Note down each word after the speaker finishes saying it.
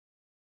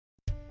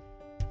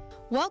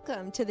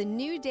Welcome to the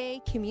New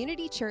Day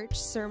Community Church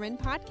Sermon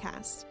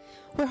Podcast.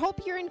 We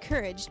hope you're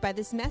encouraged by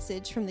this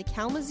message from the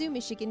Kalamazoo,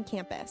 Michigan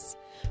campus.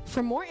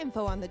 For more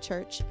info on the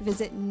church,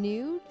 visit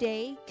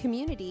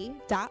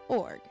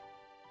newdaycommunity.org.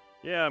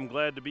 Yeah, I'm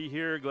glad to be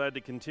here. Glad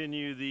to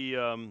continue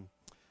the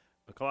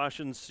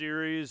Colossians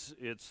series.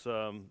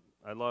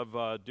 I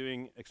love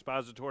doing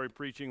expository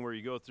preaching where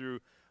you go through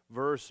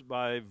verse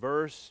by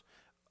verse,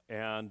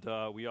 and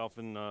we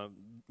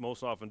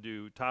most often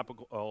do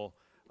topical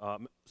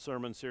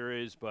sermon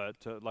series, but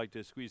like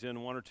to squeeze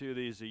in one or two of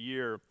these a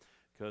year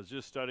because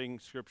just studying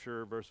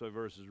Scripture verse by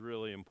verse is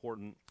really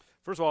important.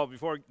 First of all,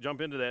 before I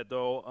jump into that,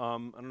 though, I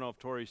don't know if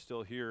Tori's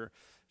still here.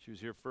 She was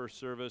here first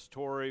service.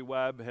 Tori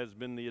Webb has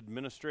been the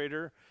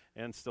administrator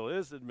and still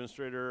is the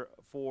administrator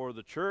for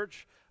the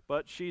church,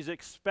 but she's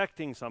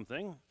expecting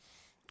something.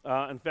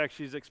 In fact,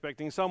 she's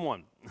expecting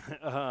someone.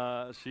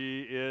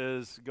 She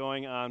is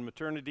going on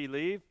maternity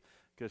leave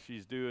because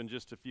she's due in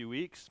just a few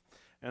weeks.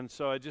 And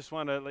so I just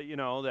want to let you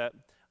know that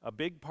a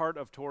big part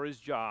of Tori's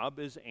job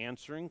is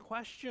answering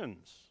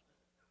questions.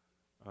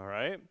 All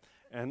right?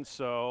 And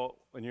so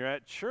when you're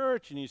at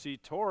church and you see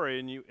Tori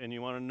and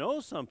you want to know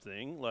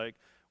something, like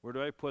where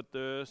do I put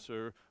this,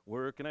 or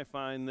where can I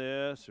find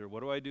this, or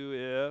what do I do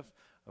if,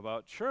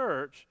 about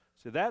church,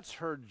 so that's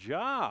her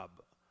job.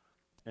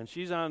 And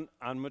she's on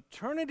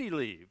maternity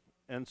leave,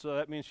 and so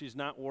that means she's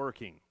not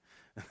working.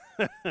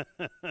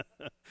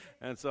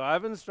 And so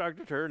I've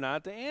instructed her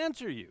not to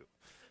answer you,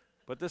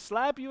 but to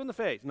slap you in the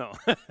face. No.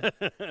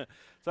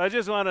 So I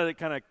just wanted to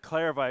kind of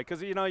clarify,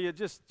 because you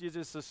just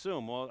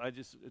assume, well,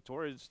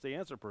 Tori's the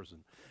answer person,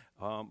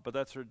 but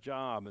that's her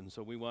job, and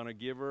so we want to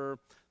give her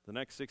the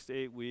next 6 to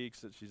 8 weeks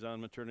that she's on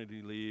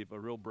maternity leave, a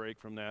real break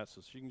from that,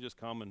 so she can just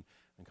come and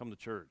come to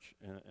church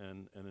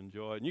and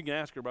enjoy. And you can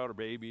ask her about her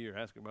baby, or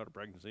ask her about her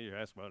pregnancy, or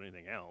ask about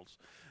anything else.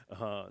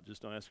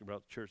 Just don't ask her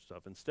about the church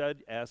stuff.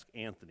 Instead, ask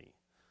Anthony.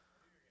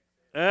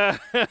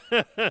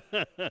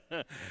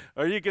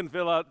 Or you can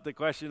fill out the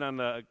question on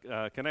the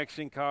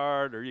connection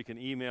card, or you can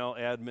email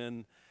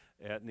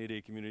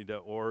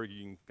admin@newdaycommunity.org.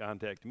 You can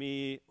contact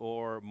me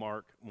or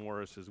Mark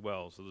Morris as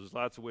well. So there's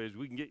lots of ways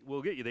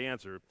we'll get you the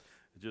answer.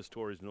 Just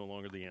Tori's no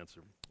longer the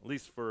answer, at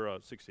least for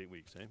 6 to 8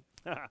 weeks.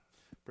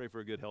 Pray for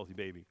a good, healthy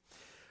baby.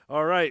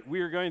 All right,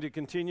 we are going to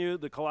continue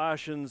the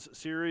Colossians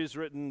series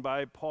written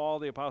by Paul,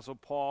 the Apostle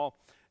Paul,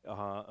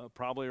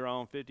 probably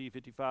around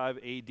 55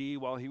 AD,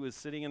 while he was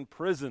sitting in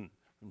prison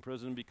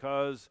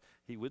because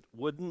he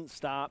wouldn't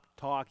stop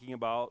talking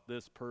about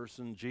this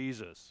person,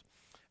 Jesus.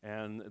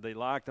 And they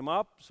locked him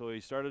up, so he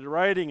started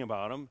writing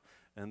about him,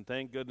 and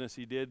thank goodness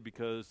he did,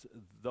 because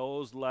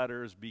those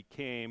letters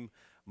became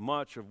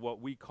much of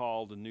what we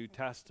call the New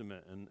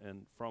Testament,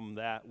 and from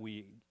that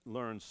we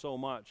learn so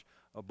much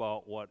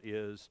about what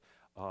is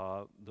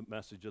the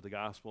message of the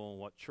gospel and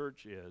what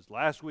church is.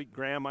 Last week,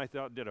 Graham, I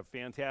thought, did a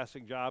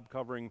fantastic job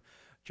covering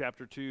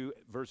chapter 2,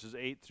 verses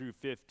 8 through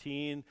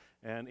 15,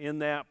 and in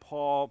that,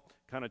 Paul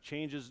kind of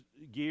changes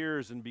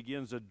gears and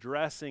begins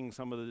addressing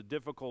some of the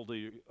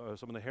difficulty,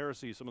 some of the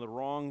heresy, some of the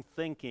wrong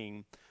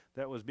thinking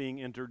that was being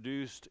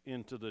introduced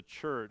into the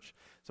church.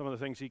 Some of the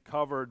things he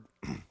covered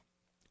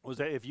was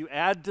that if you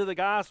add to the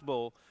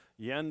gospel,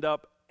 you end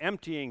up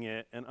emptying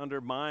it and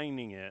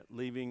undermining it,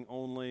 leaving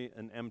only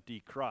an empty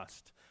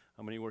crust.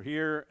 How many were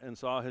here and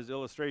saw his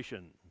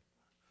illustration?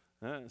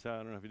 So I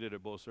don't know if you did it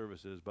at both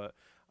services, but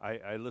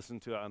I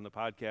listened to it on the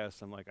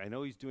podcast. I'm like, I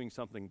know he's doing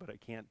something, but I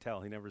can't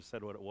tell. He never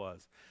said what it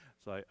was.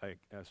 So I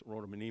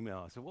wrote him an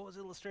email. I said, what was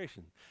the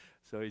illustration?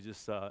 So he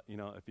just,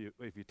 if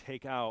you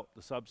take out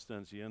the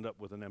substance, you end up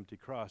with an empty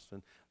crust.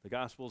 And the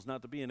gospel is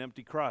not to be an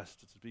empty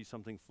crust. It's to be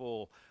something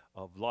full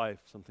of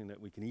life, something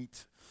that we can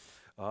eat.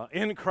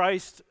 In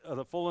Christ,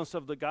 the fullness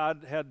of the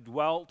Godhead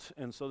dwelt,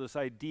 and so this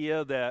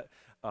idea that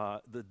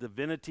the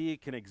divinity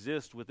can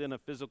exist within a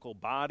physical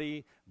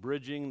body,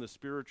 bridging the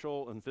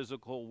spiritual and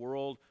physical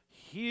world,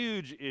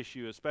 huge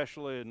issue,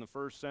 especially in the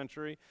first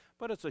century,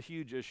 but it's a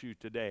huge issue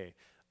today,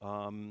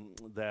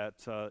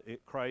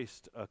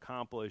 Christ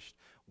accomplished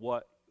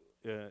what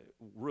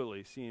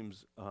really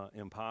seems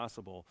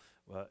impossible,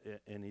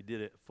 and he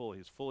did it fully.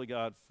 He's fully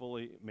God,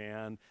 fully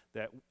man.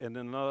 And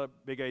then another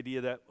big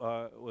idea that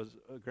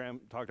Graham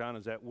talked on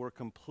is that we're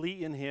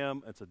complete in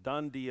him. It's a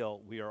done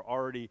deal. We are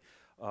already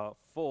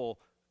full,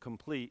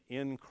 complete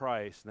in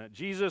Christ. And that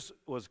Jesus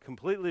was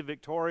completely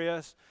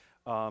victorious,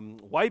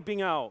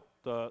 wiping out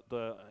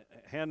the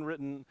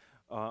handwritten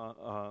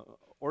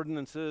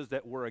ordinances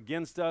that were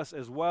against us,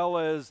 as well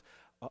as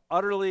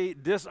utterly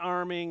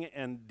disarming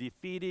and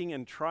defeating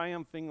and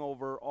triumphing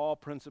over all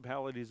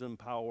principalities and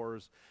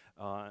powers,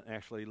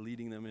 actually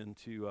leading them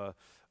into a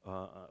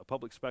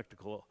public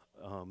spectacle,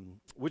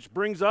 which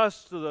brings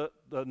us to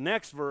the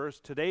next verse,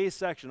 today's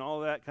section. All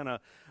of that kind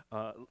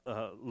of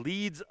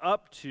leads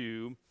up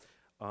to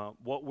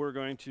what we're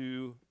going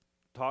to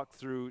talk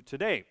through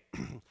today.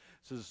 It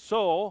says,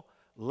 so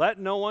let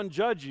no one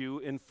judge you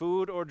in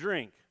food or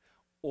drink,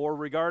 or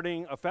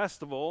regarding a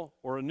festival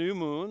or a new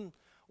moon,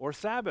 or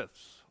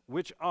Sabbaths,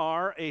 which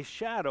are a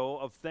shadow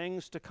of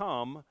things to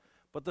come,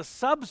 but the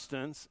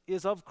substance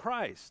is of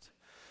Christ.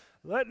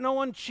 Let no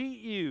one cheat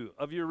you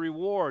of your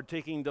reward,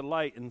 taking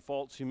delight in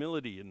false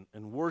humility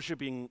and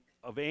worshiping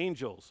of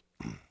angels,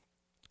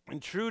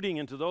 intruding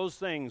into those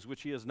things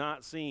which he has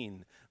not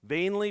seen,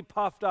 vainly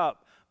puffed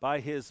up by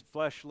his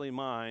fleshly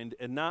mind,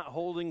 and not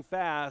holding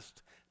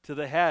fast to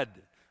the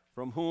head,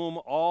 from whom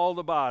all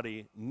the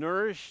body,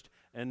 nourished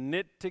and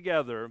knit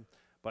together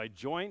by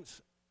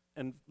joints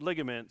and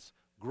ligaments,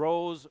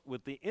 grows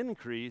with the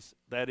increase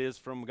that is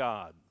from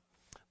God.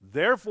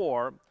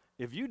 Therefore,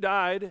 if you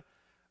died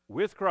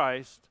with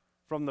Christ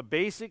from the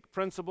basic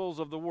principles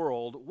of the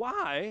world,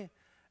 why,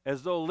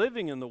 as though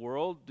living in the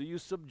world, do you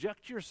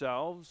subject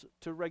yourselves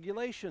to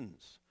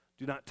regulations?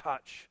 Do not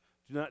touch,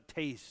 do not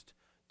taste,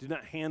 do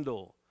not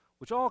handle,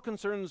 which all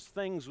concerns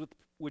things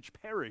which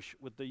perish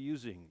with the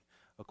using,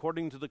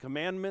 according to the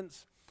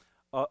commandments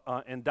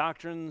and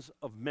doctrines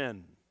of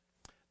men.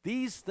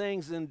 These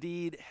things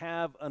indeed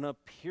have an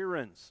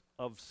appearance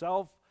of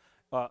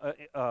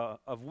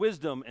of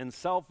wisdom and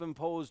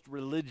self-imposed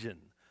religion,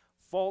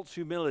 false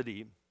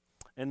humility,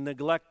 and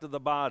neglect of the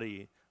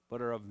body,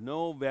 but are of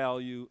no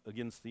value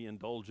against the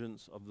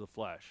indulgence of the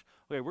flesh.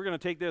 Okay, we're going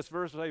to take this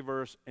verse by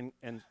verse and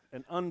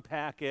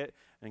unpack it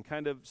and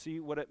kind of see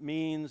what it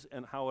means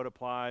and how it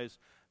applies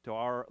to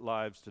our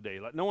lives today.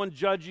 Let no one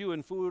judge you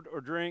in food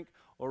or drink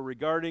or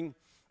regarding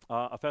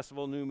a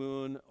festival, new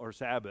moon, or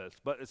Sabbath.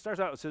 But it starts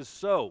out, it says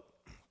so.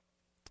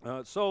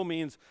 So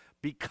means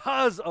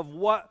because of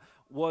what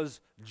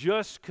was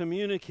just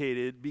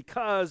communicated,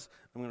 because,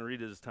 I'm going to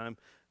read it this time,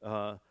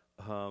 so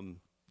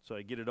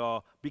I get it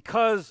all,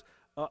 because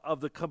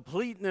of the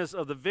completeness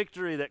of the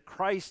victory that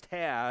Christ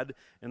had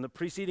in the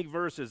preceding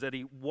verses, that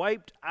he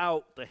wiped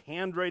out the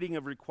handwriting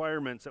of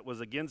requirements that was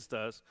against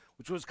us,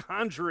 which was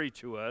contrary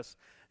to us,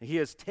 and he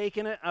has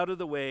taken it out of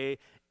the way,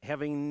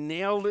 having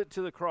nailed it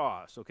to the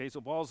cross. Okay, so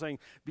Paul's saying,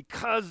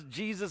 because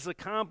Jesus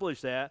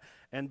accomplished that,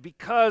 and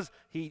because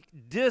he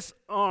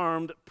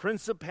disarmed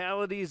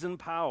principalities and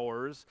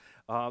powers,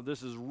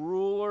 this is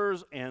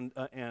rulers and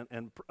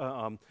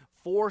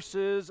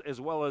forces, as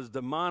well as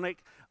demonic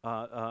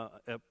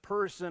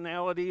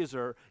personalities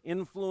or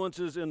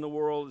influences in the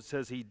world. It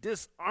says he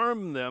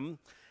disarmed them,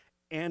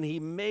 and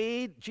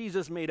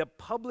Jesus made a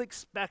public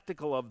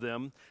spectacle of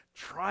them,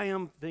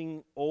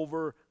 triumphing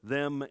over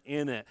them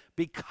in it.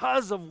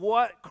 Because of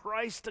what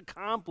Christ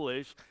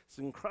accomplished, this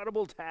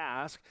incredible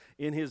task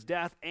in his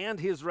death and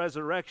his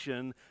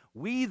resurrection,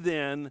 we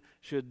then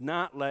should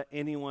not let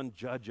anyone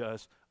judge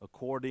us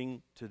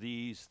according to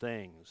these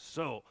things.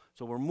 So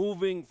we're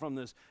moving from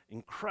this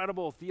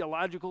incredible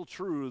theological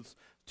truths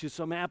to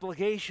some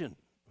application.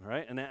 All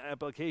right, and that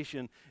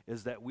application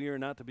is that we are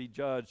not to be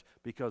judged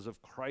because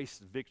of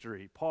Christ's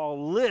victory.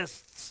 Paul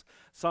lists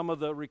some of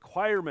the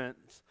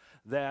requirements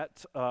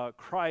that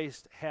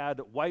Christ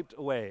had wiped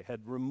away,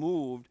 had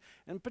removed,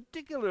 and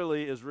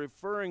particularly is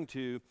referring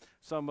to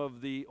some of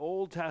the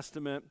Old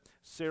Testament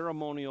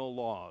ceremonial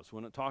laws.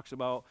 When it talks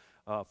about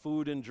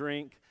food and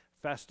drink,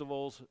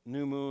 festivals,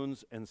 new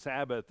moons, and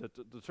Sabbath,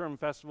 the term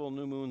festival,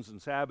 new moons,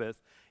 and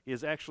Sabbath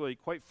is actually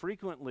quite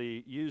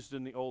frequently used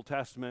in the Old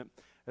Testament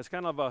as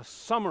kind of a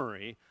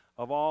summary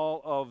of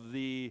all of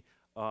the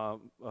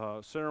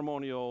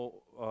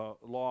ceremonial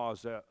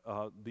laws that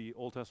the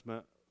Old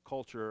Testament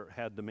culture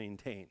had to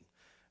maintain.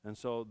 And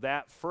so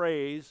that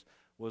phrase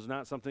was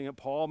not something that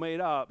Paul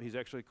made up. He's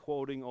actually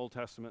quoting Old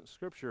Testament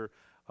scripture.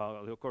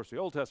 Of course, the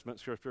Old Testament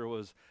scripture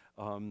was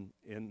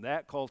in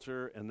that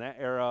culture, in that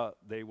era,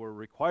 they were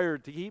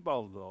required to keep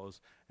all of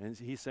those. And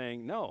he's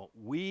saying, no,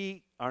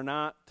 we are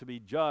not to be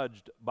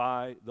judged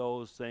by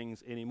those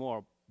things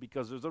anymore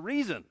because there's a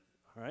reason.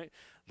 All right?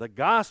 The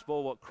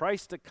gospel, what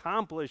Christ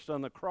accomplished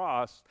on the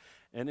cross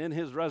and in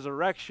his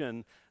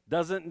resurrection,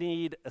 doesn't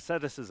need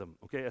asceticism.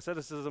 Okay,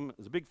 asceticism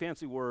is a big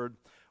fancy word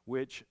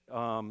which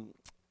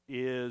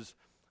is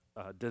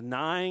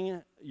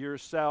denying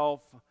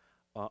yourself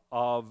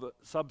of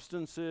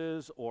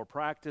substances or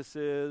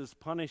practices,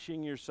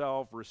 punishing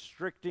yourself,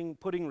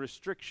 putting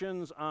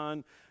restrictions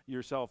on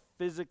yourself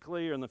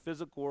physically or in the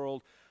physical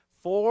world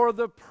for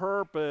the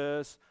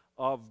purpose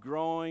of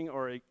growing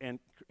or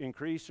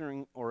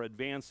increasing or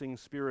advancing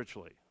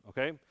spiritually.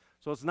 Okay,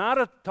 so it's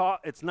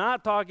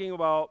not talking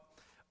about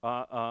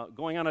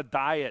going on a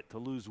diet to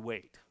lose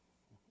weight.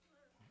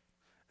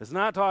 It's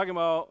not talking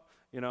about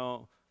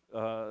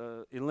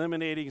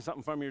eliminating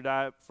something from your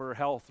diet for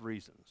health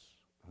reasons.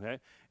 Okay,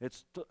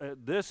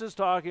 this is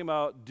talking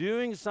about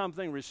doing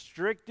something,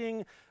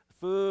 restricting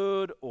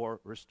food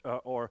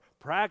or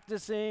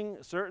practicing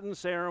certain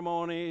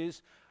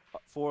ceremonies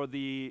for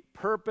the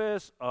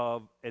purpose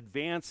of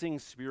advancing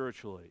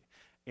spiritually.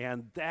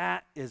 And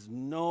that is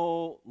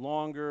no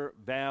longer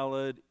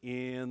valid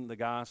in the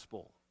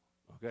gospel.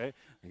 Okay?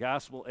 The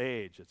gospel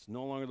age, it's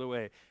no longer the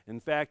way. In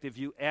fact, if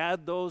you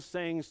add those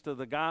things to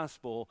the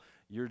gospel,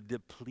 you're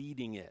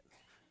depleting it.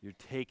 You're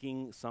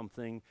taking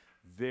something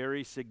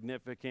very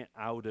significant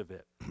out of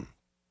it.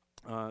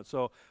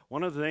 So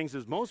one of the things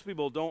is most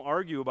people don't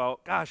argue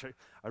about, gosh,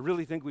 I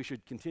really think we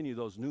should continue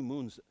those new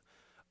moons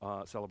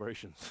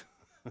celebrations.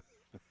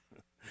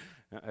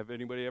 Have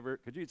anybody ever,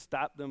 could you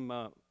stop them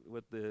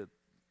with the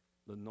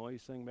the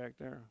noise thing back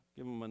there?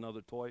 Give them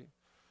another toy.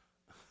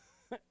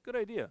 Good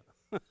idea.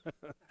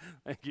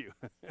 Thank you.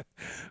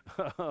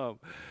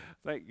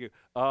 Thank you.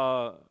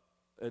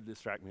 It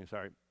distracted me,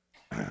 sorry.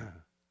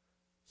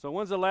 So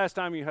when's the last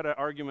time you had an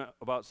argument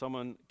about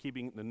someone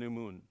keeping the new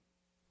moon?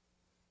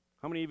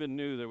 How many even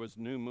knew there was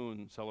new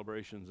moon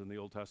celebrations in the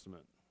Old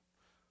Testament?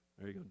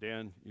 There you go.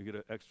 Dan, you get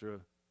an extra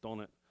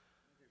donut.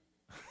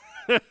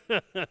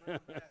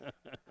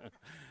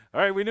 All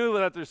right, we knew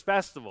that there's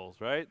festivals,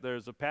 right?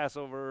 There's a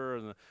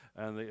Passover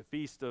and the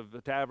Feast of the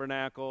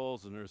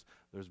Tabernacles, and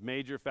there's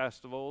major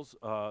festivals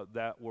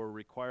that were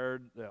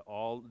required that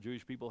all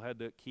Jewish people had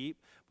to keep.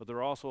 But there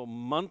are also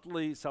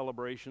monthly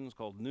celebrations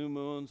called new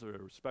moons,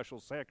 or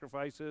special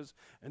sacrifices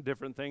and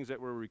different things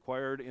that were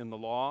required in the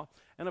law.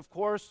 And of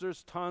course,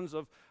 there's tons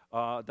of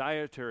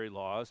dietary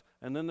laws.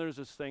 And then there's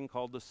this thing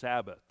called the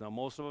Sabbath. Now,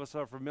 most of us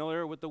are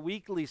familiar with the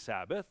weekly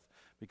Sabbath,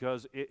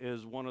 because it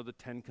is one of the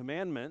 10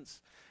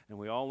 Commandments, and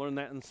we all learned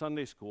that in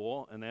Sunday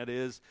school, and that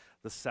is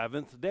the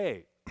seventh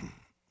day.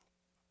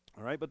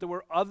 All right, but there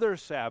were other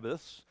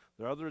Sabbaths,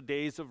 there are other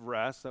days of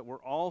rest that were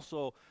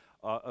also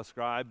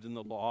ascribed in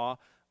the law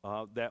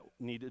that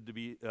needed to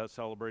be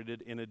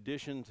celebrated in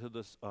addition to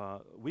this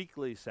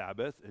weekly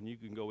Sabbath, and you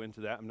can go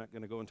into that. I'm not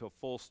going to go into a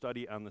full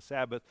study on the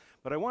Sabbath,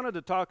 but I wanted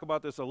to talk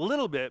about this a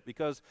little bit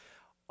because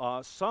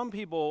some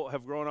people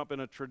have grown up in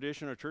a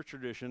tradition or church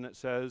tradition that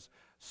says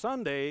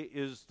Sunday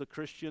is the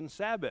Christian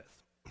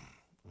Sabbath,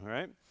 all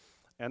right?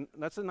 And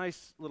that's a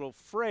nice little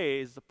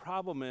phrase. The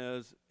problem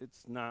is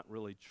it's not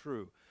really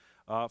true.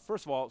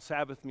 First of all,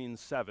 Sabbath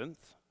means seventh,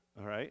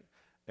 all right?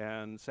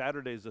 And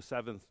Saturday is the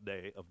seventh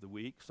day of the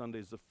week. Sunday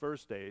is the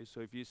first day. So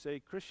if you say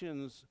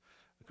Christian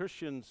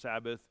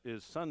Sabbath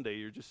is Sunday,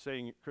 you're just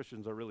saying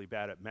Christians are really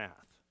bad at math,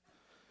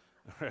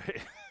 all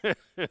right?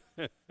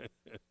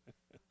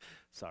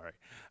 Sorry.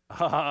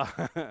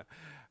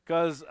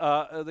 Because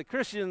the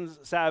Christian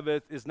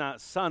Sabbath is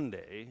not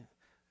Sunday.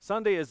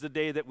 Sunday is the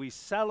day that we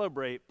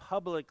celebrate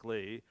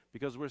publicly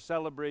because we're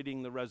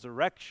celebrating the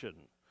resurrection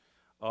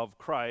of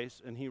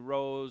Christ, and he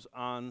rose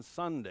on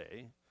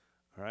Sunday.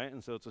 All right,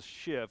 and so it's a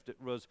shift.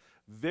 It was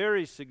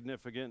very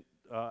significant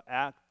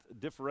act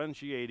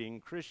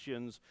differentiating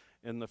Christians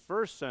in the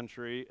first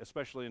century,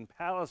 especially in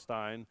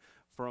Palestine,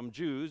 from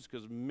Jews,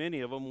 because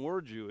many of them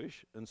were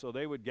Jewish, and so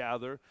they would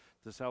gather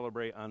to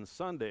celebrate on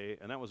Sunday,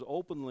 and that was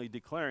openly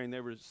declaring they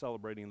were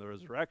celebrating the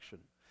resurrection.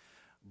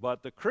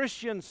 But the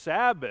Christian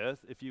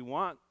Sabbath, if you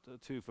want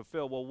to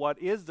fulfill, well, what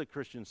is the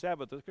Christian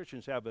Sabbath? The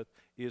Christian Sabbath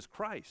is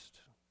Christ.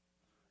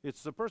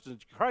 It's the person.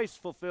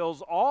 Christ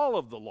fulfills all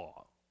of the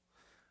law.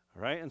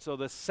 All right, and so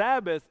the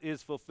Sabbath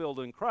is fulfilled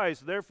in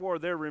Christ. Therefore,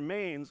 there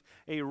remains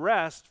a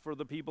rest for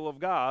the people of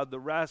God. The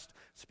rest,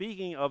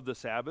 speaking of the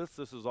Sabbath,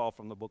 this is all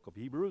from the book of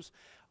Hebrews,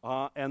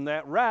 and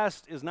that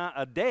rest is not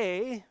a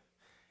day,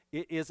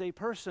 it is a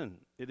person.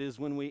 It is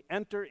when we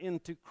enter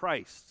into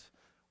Christ.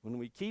 When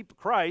we keep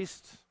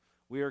Christ,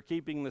 we are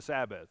keeping the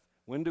Sabbath.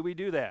 When do we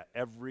do that?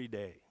 Every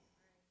day.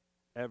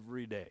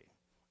 Every day.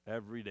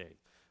 Every day.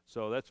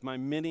 So that's my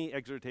mini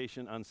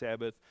exhortation on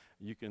Sabbath.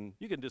 You can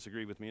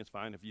disagree with me. It's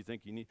fine if you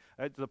think you need.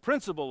 The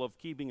principle of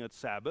keeping a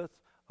Sabbath,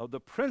 of the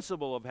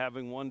principle of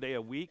having one day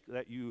a week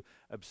that you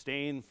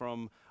abstain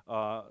from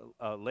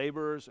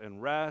labors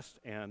and rest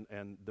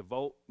and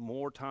devote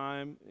more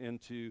time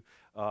into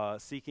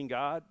seeking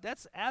God,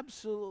 that's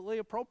absolutely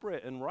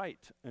appropriate and right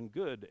and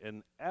good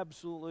and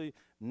absolutely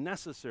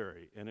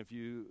necessary. And if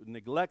you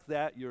neglect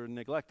that, you're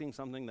neglecting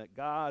something that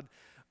God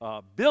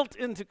built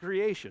into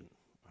creation,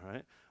 all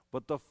right?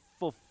 But the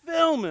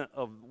fulfillment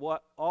of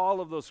what all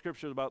of those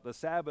scriptures about the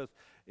Sabbath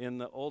in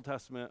the Old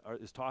Testament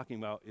is talking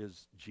about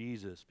is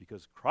Jesus,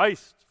 because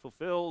Christ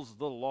fulfills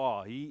the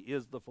law. He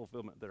is the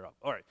fulfillment thereof.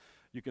 All right,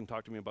 you can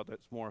talk to me about that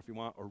more if you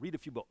want, or read a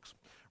few books.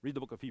 Read the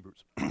book of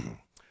Hebrews.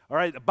 All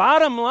right, the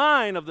bottom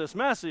line of this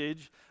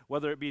message,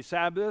 whether it be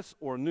Sabbaths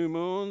or new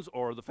moons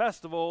or the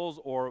festivals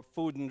or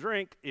food and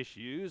drink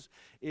issues,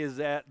 is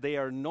that they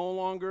are no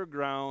longer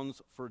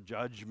grounds for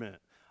judgment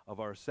of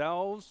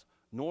ourselves,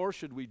 nor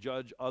should we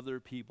judge other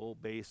people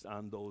based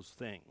on those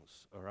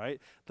things, all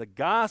right? The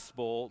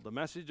gospel, the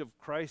message of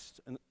Christ's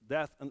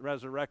death and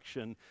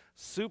resurrection,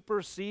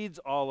 supersedes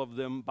all of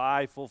them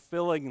by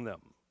fulfilling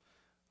them,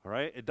 all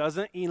right? It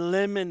doesn't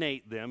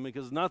eliminate them,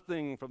 because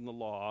nothing from the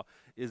law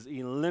is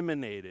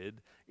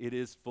eliminated. It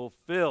is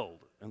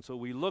fulfilled. And so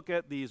we look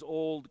at these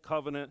old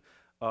covenant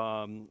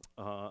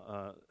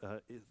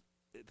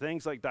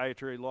things like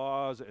dietary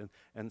laws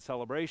and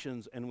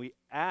celebrations, and we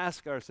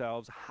ask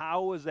ourselves,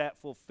 how is that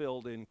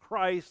fulfilled in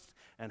Christ,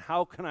 and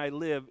how can I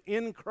live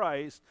in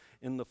Christ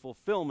in the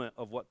fulfillment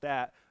of what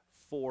that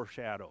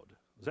foreshadowed?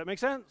 Does that make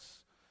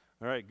sense?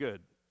 All right,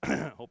 good.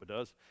 Hope it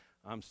does.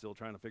 I'm still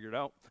trying to figure it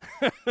out.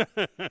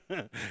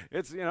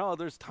 It's,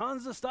 there's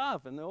tons of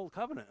stuff in the Old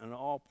Covenant, and it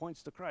all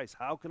points to Christ.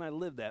 How can I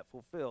live that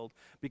fulfilled?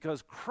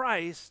 Because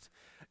Christ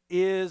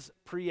is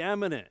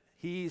preeminent.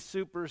 He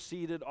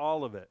superseded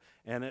all of it.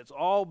 And it's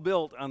all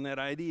built on that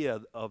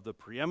idea of the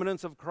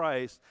preeminence of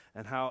Christ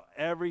and how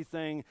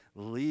everything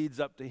leads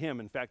up to him.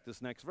 In fact,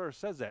 this next verse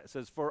says that. It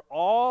says, for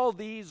all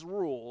these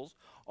rules,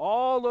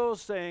 all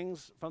those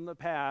things from the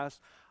past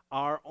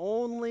are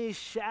only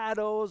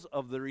shadows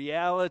of the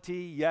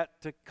reality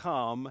yet to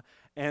come,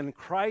 and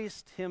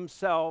Christ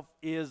himself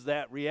is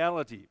that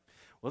reality.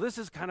 Well, this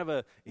is kind of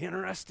an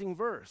interesting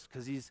verse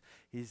because he's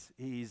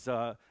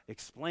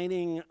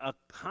explaining a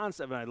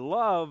concept. And I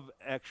love,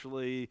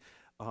 actually,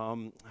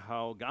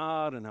 how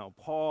God and how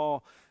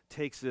Paul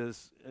takes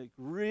this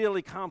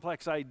really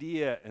complex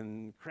idea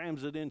and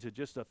crams it into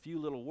just a few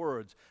little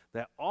words,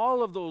 that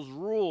all of those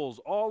rules,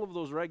 all of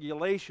those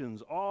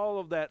regulations, all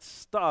of that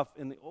stuff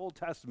in the Old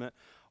Testament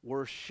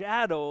were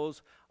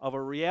shadows of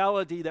a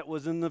reality that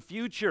was in the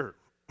future.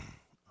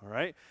 All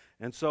right?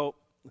 And so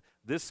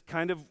this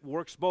kind of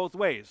works both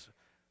ways.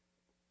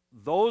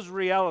 Those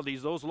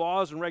realities, those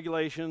laws and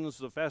regulations,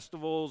 the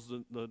festivals,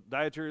 the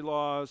dietary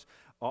laws,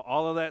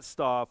 all of that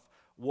stuff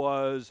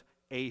was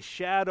a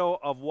shadow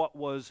of what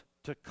was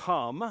to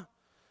come.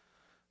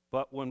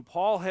 But when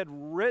Paul had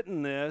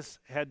written this,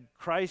 had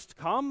Christ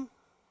come?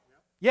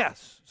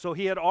 Yes. So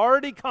he had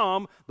already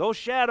come. Those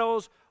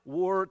shadows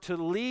were to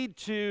lead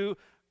to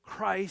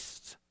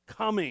Christ's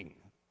coming.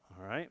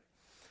 All right?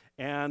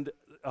 And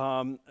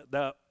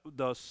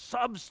the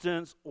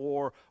substance,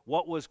 or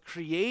what was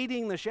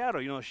creating the shadow.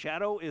 You know, a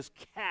shadow is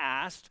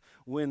cast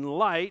when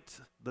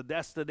light, the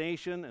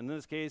destination, in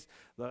this case,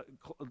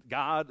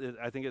 God,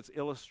 I think it's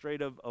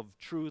illustrative of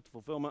truth,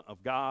 fulfillment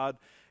of God,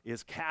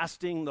 is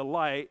casting the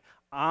light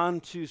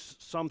onto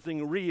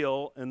something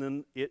real, and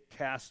then it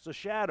casts a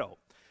shadow.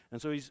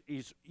 And so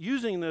he's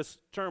using this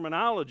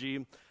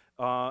terminology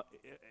to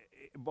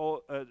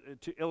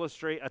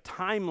illustrate a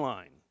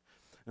timeline.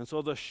 And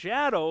so the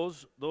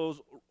shadows, those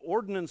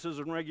ordinances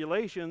and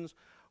regulations,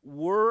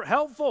 were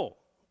helpful.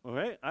 All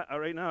right.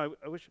 Right now,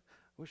 I wish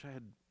I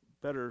had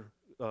better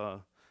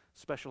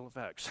special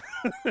effects.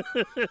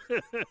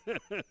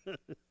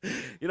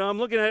 You know, I'm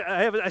looking at.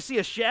 I see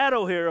a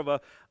shadow here of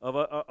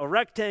a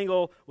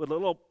rectangle with a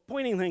little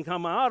pointing thing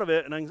coming out of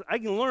it, and I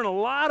can learn a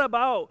lot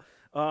about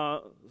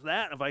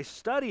that if I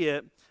study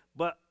it.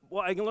 But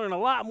I can learn a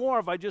lot more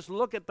if I just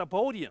look at the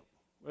podium,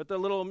 at the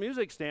little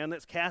music stand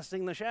that's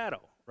casting the shadow.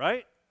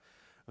 Right?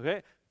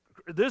 Okay?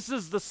 This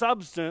is the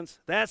substance,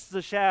 that's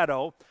the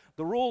shadow.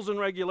 The rules and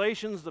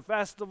regulations, the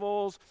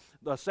festivals,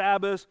 the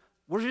Sabbaths,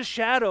 were just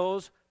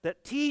shadows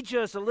that teach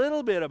us a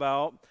little bit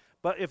about,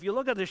 but if you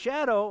look at the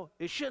shadow,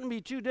 it shouldn't be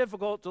too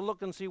difficult to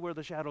look and see where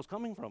the shadow's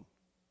coming from.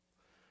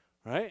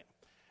 Right?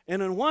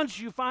 And then once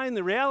you find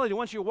the reality,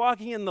 once you're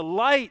walking in the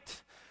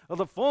light of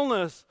the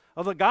fullness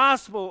of the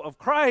gospel of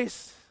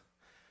Christ,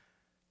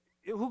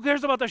 who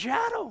cares about the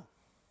shadow?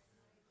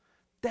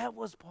 That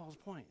was Paul's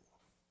point.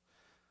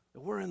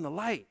 We're in the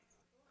light.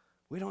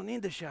 We don't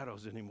need the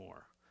shadows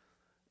anymore.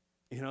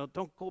 You know,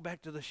 don't go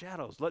back to the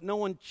shadows. Let no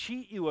one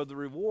cheat you of the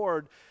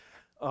reward,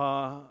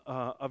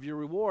 of your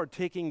reward,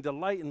 taking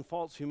delight in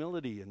false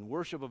humility and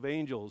worship of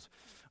angels,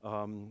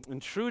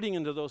 intruding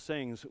into those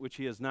things which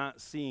he has not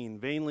seen,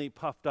 vainly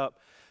puffed up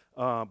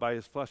by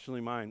his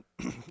fleshly mind.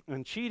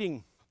 And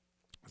cheating,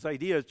 this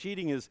idea of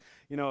cheating is,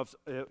 you know,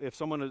 if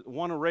someone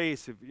won a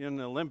race, if you're in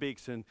the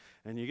Olympics and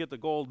you get the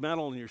gold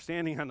medal and you're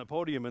standing on the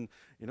podium and,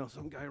 you know,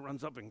 some guy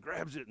runs up and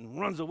grabs it and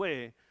runs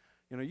away,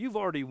 you know, you've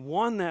already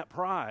won that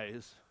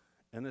prize.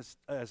 And this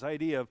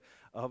idea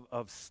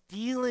of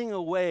stealing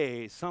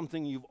away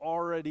something you've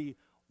already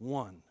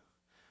won.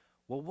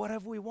 Well, what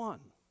have we won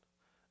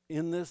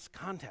in this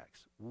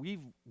context?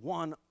 We've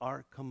won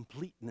our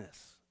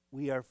completeness.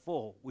 We are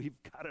full. We've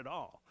got it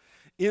all.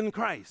 In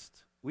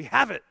Christ, we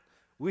have it.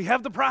 We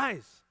have the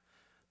prize.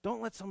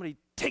 Don't let somebody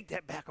take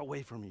that back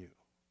away from you.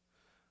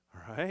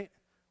 All right?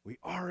 We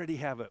already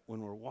have it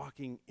when we're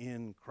walking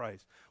in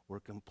Christ. We're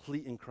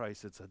complete in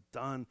Christ. It's a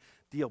done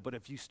deal. But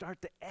if you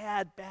start to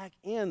add back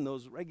in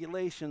those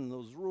regulations,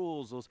 those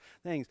rules, those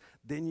things,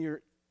 then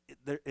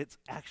it's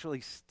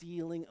actually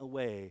stealing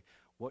away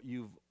what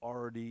you've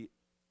already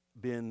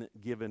been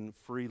given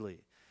freely.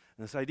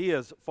 And this idea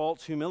is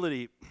false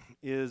humility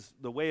is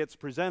the way it's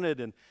presented,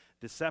 and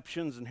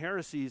deceptions and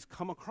heresies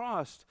come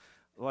across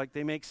like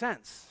they make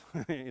sense.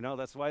 You know,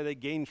 that's why they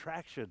gain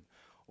traction.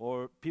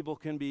 Or people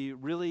can be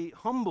really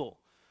humble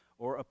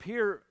or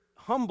appear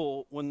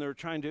humble when they're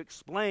trying to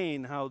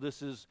explain how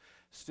this is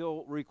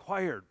still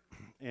required.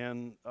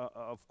 And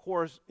of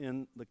course,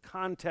 in the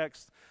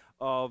context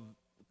of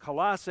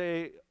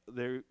Colossae,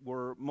 they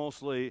were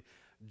mostly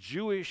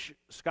Jewish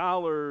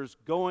scholars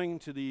going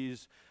to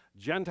these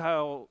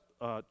Gentile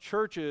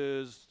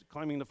churches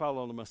claiming to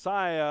follow the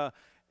Messiah,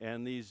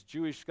 and these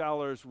Jewish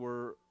scholars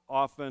were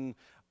often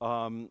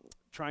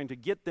trying to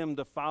get them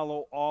to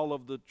follow all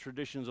of the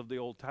traditions of the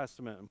Old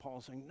Testament. And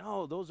Paul's saying,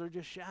 no, those are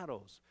just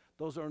shadows.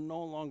 Those are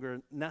no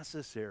longer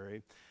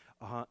necessary,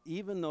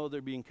 even though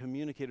they're being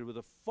communicated with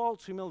a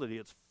false humility.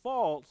 It's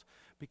false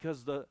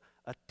because the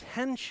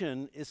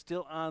attention is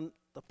still on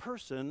the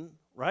person,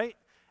 right,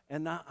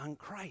 and not on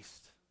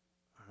Christ.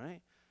 All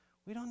right?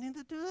 We don't need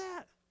to do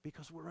that.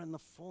 because we're in the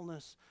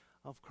fullness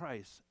of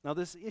Christ. Now,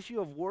 this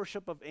issue of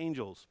worship of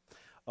angels,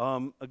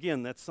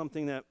 again, that's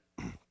something that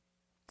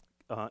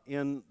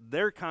in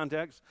their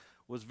context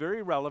was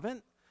very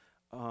relevant.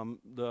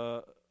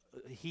 The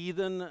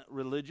heathen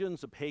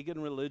religions, the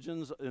pagan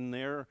religions in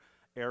their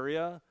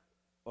area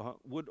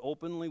would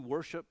openly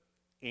worship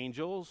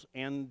angels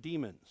and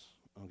demons,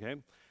 okay?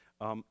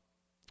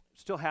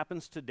 Still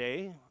happens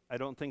today. I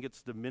don't think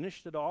it's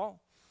diminished at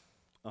all.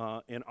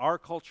 In our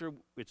culture,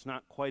 it's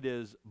not quite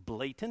as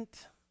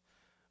blatant.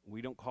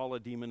 We don't call a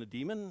demon a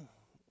demon.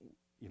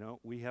 You know,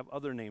 we have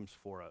other names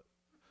for it.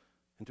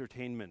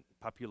 Entertainment,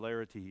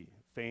 popularity,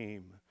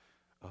 fame,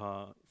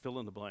 fill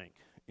in the blank,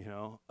 you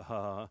know,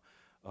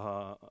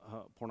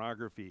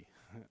 pornography.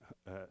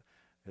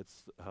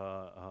 It's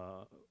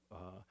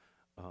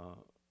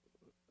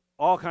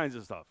all kinds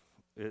of stuff.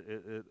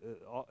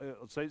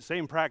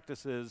 Same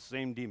practices,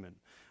 same demon,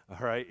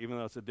 all right, even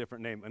though it's a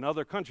different name. In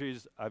other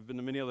countries, I've been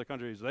to many other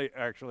countries, they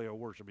actually are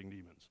worshiping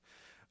demons.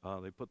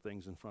 They put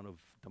things in front of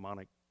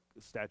demonic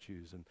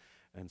statues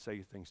and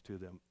say things to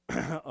them.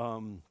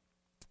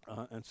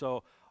 And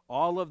so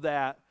all of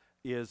that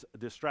is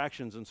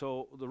distractions. And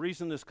so the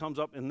reason this comes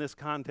up in this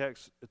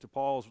context to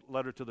Paul's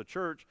letter to the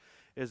church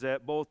is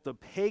that both the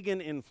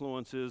pagan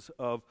influences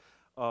of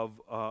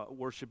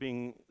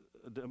worshiping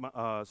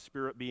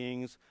spirit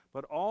beings,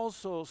 but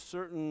also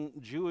certain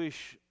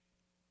Jewish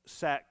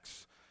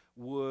sects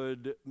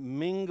would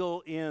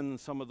mingle in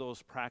some of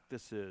those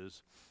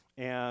practices,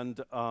 and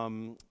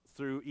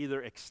through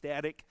either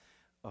ecstatic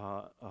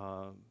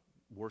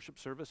worship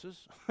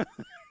services,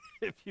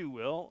 if you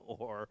will,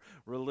 or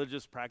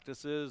religious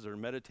practices or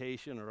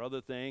meditation or other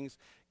things,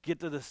 get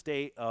to the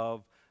state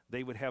of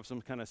they would have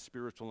some kind of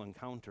spiritual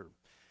encounter.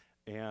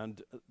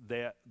 And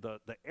that the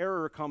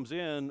error comes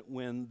in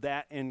when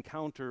that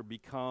encounter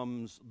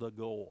becomes the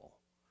goal,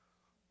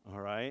 all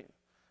right?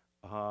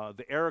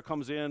 The error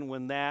comes in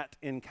when that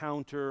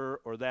encounter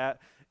or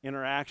that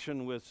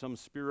interaction with some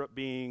spirit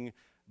being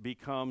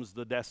becomes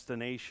the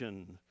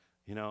destination,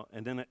 you know,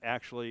 and then it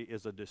actually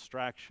is a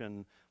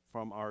distraction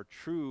from our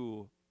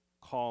true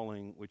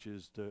calling, which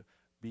is to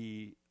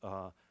be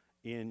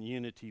in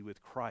unity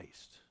with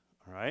Christ,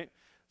 all right?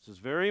 This is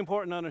very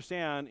important to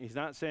understand. He's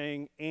not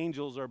saying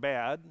angels are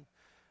bad,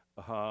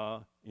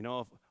 you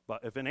know, but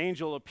if an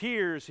angel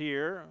appears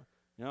here,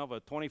 you know, if a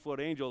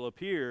 20-foot angel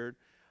appeared,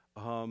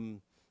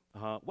 wow,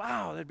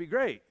 that'd be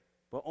great,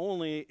 but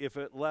only if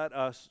it led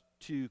us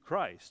to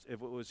Christ,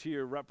 if it was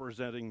here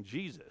representing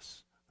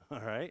Jesus,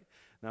 all right?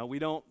 Now, we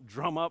don't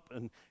drum up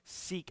and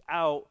seek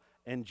out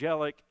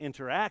angelic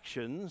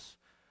interactions,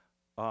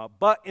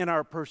 but in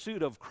our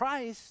pursuit of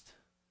Christ,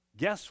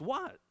 guess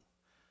what?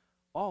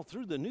 All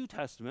through the New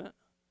Testament,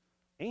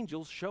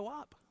 angels show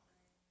up,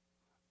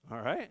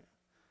 all right?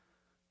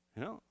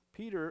 You know,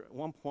 Peter, at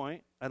one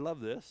point, I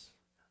love this,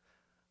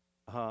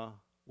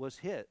 was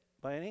hit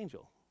by an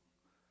angel.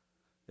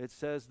 It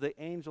says the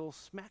angel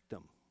smacked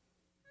him.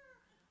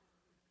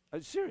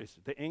 I'm serious.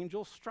 The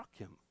angel struck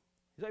him.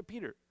 He's like,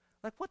 Peter,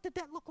 like, what did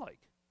that look like?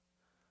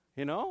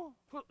 You know?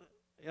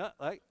 Yeah,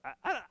 like,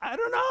 I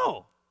don't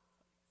know.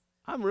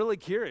 I'm really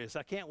curious.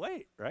 I can't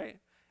wait, right?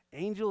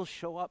 Angels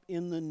show up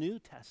in the New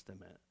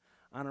Testament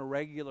on a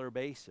regular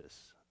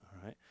basis,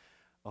 all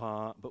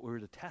right? But we're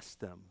to test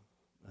them,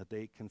 that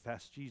they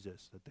confess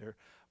Jesus, that they're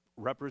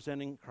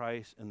representing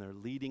Christ and they're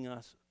leading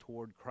us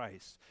toward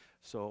Christ.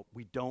 So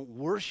we don't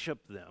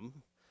worship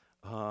them.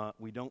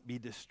 We don't be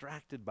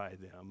distracted by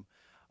them.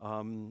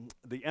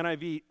 The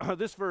NIV,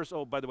 this verse,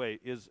 oh, by the way,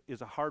 is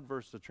a hard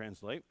verse to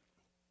translate.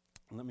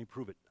 Let me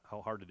prove it,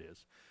 how hard it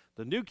is.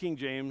 The New King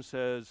James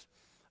says,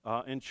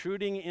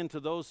 intruding into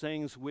those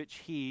things which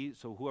he,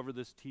 so whoever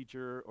this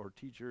teacher or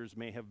teachers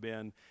may have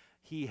been,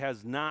 he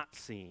has not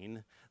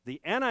seen.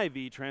 The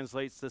NIV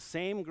translates the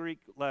same Greek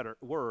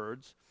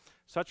words.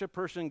 Such a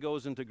person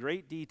goes into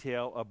great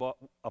detail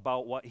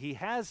about what he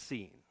has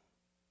seen.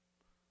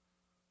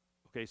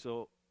 Okay,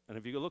 so, and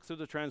if you look through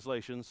the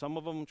translations, some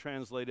of them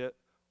translate it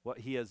what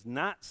he has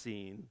not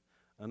seen,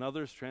 and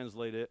others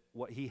translate it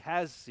what he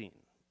has seen.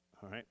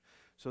 All right?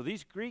 So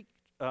these Greek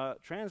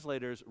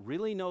translators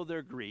really know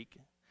their Greek,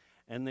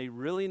 and they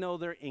really know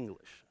their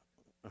English,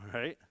 all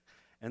right?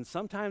 And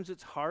sometimes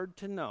it's hard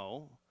to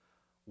know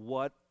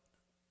what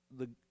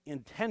the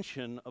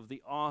intention of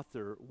the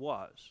author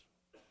was.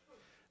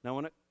 Now,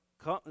 when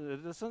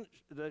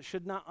that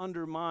should not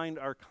undermine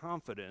our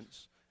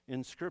confidence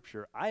in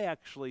Scripture. I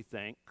actually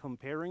think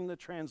comparing the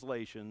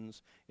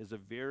translations is a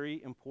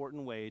very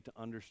important way to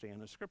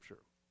understand the Scripture.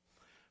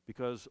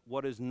 Because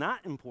what is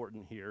not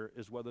important here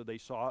is whether they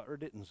saw it or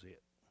didn't see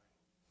it,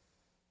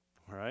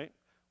 all right?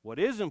 What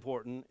is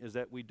important is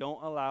that we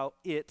don't allow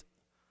it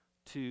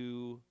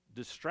to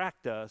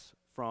distract us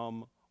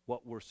from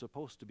what we're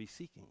supposed to be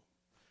seeking.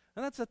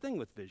 And that's the thing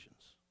with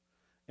visions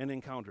and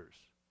encounters.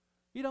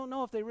 You don't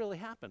know if they really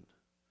happened.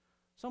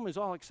 Somebody's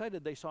all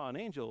excited they saw an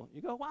angel.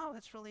 You go, wow,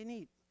 that's really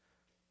neat.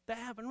 That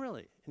happened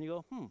really. And you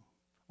go,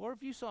 Or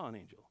if you saw an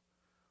angel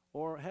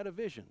or had a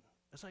vision,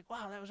 it's like,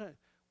 wow, that was it.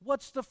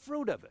 What's the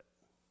fruit of it?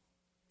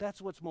 That's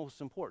what's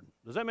most important.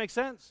 Does that make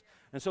sense?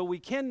 And so we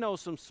can know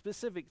some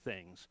specific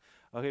things.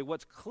 Okay,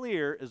 what's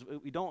clear is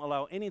we don't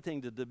allow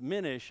anything to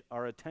diminish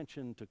our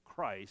attention to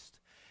Christ.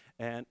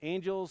 And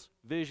angels,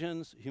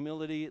 visions,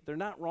 humility, they're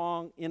not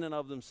wrong in and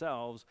of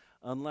themselves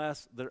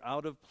unless they're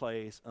out of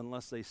place,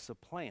 unless they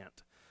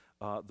supplant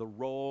the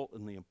role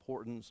and the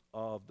importance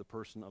of the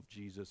person of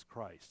Jesus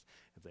Christ.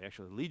 If they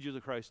actually lead you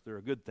to Christ, they're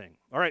a good thing.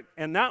 All right,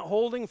 and not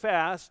holding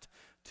fast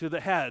to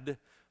the head,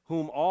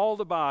 whom all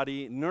the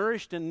body,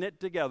 nourished and knit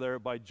together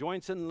by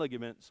joints and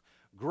ligaments,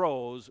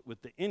 grows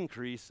with the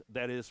increase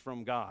that is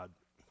from God.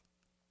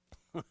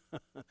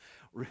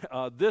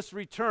 This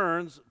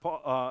returns, the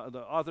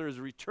author is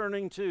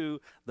returning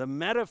to the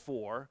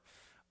metaphor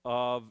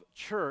of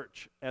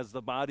church as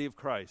the body of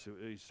Christ.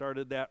 He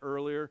started that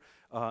earlier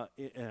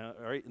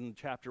right in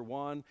chapter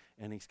 1,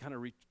 and he's kind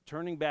of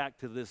returning back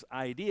to this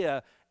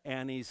idea,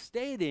 and he's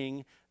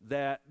stating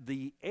that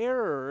the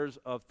errors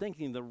of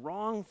thinking, the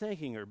wrong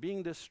thinking, or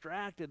being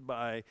distracted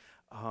by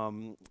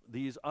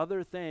these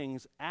other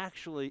things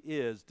actually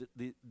is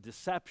the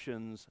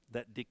deceptions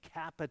that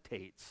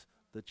decapitates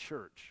the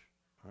church.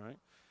 All right?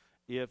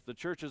 If the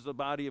church is the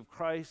body of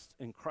Christ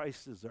and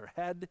Christ is their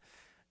head,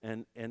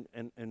 and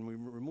we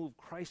remove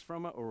Christ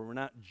from it, or we're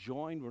not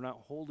joined, we're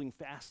not holding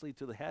fastly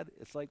to the head,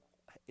 it's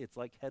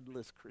like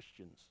headless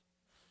Christians.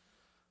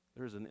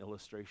 There's an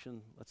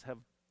illustration. Let's have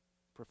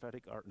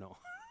prophetic art. No.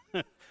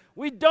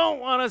 We don't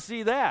want to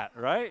see that,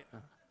 right?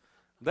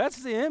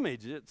 That's the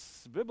image.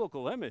 It's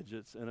biblical image.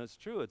 And it's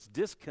true. It's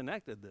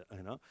disconnected,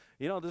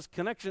 You know, this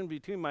connection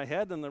between my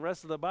head and the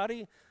rest of the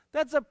body,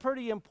 that's a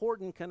pretty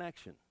important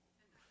connection.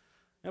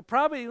 And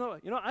probably,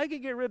 I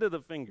could get rid of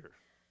the finger.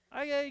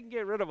 I can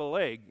get rid of a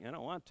leg. I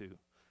don't want to.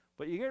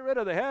 But you get rid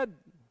of the head,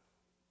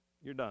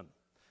 you're done.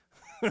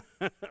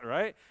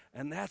 Right?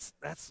 And that's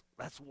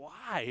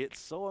why it's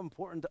so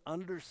important to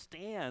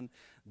understand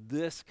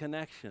this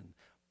connection.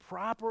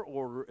 Proper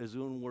order is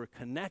when we're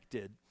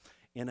connected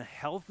in a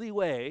healthy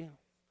way,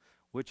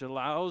 which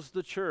allows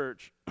the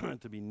church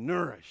to be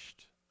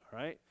nourished.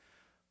 Right?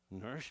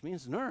 Nourished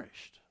means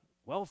nourished,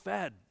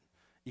 well-fed,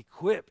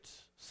 equipped,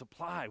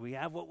 supply. We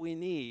have what we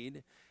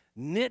need,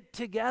 knit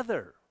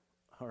together.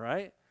 All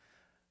right?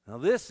 Now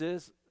this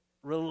is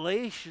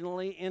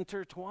relationally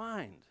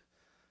intertwined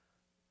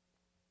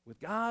with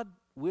God,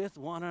 with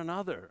one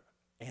another,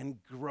 and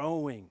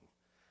growing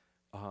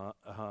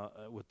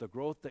with the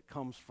growth that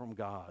comes from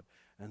God.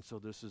 And so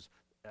this is,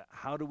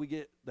 how do we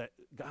get that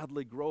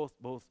godly growth,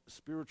 both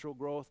spiritual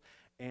growth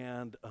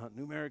and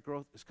numeric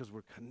growth? Is because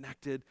we're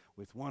connected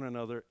with one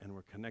another and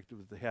we're connected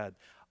with the head.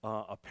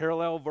 A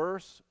parallel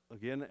verse,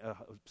 again, a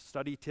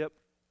study tip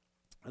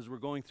as we're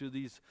going through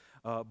these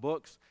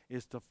books,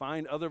 is to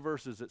find other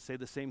verses that say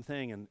the same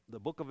thing. And the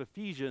book of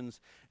Ephesians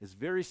is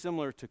very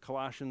similar to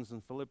Colossians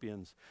and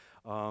Philippians.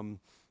 And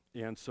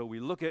so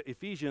we look at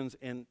Ephesians,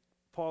 and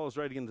Paul is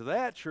writing into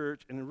that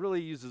church, and it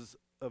really uses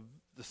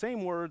the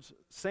same words,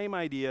 same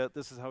idea.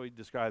 This is how he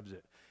describes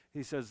it.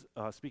 He says,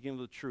 speaking of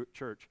the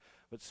church,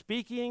 but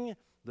speaking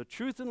the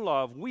truth in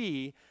love,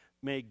 we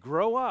may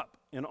grow up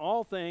in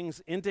all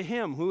things into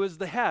him who is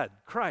the head,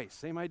 Christ,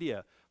 same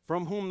idea,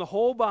 from whom the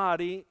whole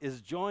body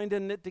is joined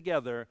and knit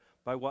together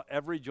by what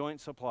every joint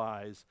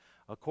supplies,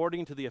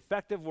 according to the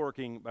effective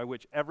working by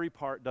which every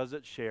part does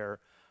its share,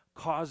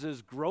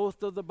 causes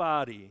growth of the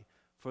body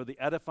for the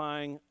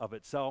edifying of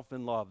itself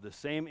in love. The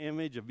same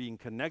image of being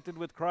connected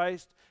with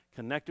Christ,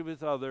 connected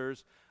with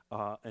others,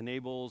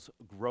 enables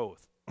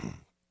growth.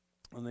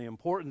 And the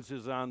importance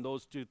is on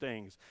those two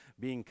things,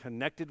 being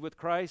connected with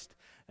Christ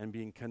and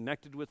being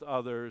connected with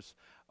others.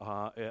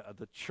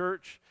 The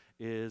church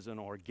is an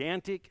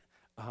organic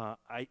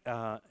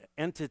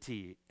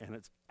entity, and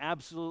it's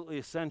absolutely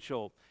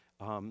essential.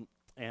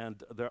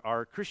 And there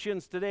are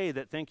Christians today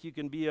that think you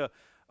can be a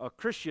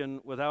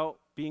Christian without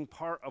being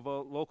part of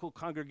a local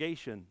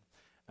congregation.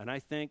 And I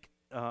think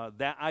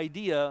that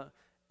idea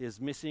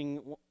is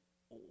missing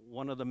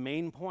one of the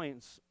main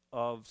points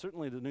of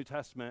certainly the New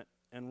Testament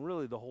and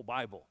really the whole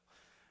Bible,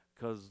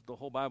 because the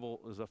whole Bible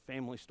is a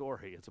family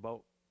story. It's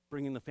about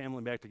bringing the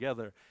family back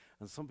together.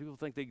 And some people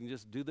think they can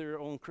just do their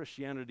own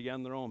Christianity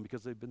on their own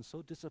because they've been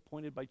so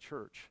disappointed by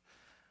church.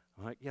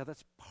 I'm like, yeah,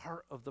 that's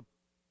part of the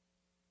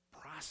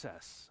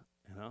process,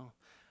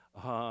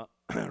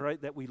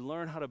 right? That we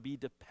learn how to be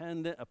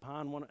dependent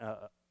upon one,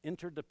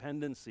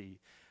 interdependency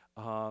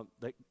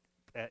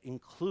that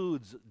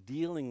includes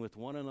dealing with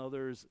one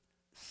another's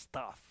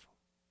stuff,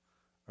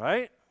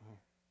 right?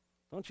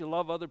 Don't you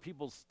love other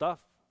people's stuff?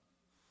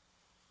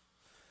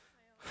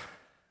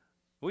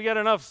 We got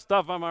enough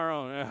stuff on our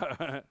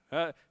own.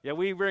 Yeah,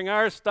 we bring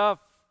our stuff.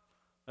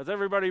 Let's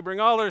everybody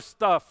bring all their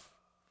stuff.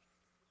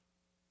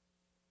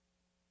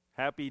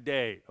 Happy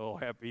day. Oh,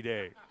 happy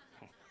day.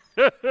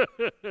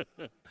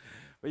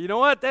 But you know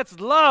what? That's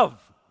love.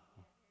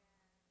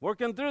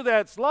 Working through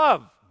that's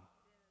love.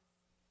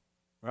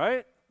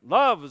 Right?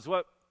 Love is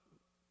what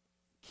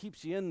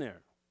keeps you in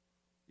there,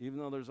 even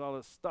though there's all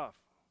this stuff.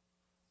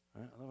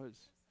 Right? Otherwise,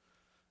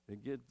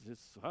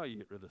 it's how you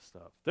get rid of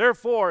stuff.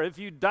 Therefore, if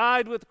you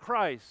died with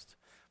Christ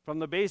from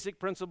the basic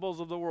principles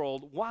of the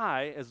world.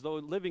 Why, as though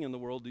living in the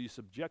world, do you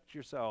subject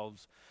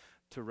yourselves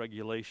to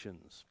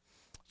regulations?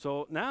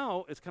 So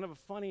now it's kind of a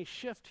funny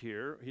shift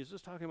here. He's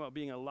just talking about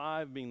being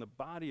alive, being the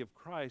body of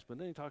Christ, but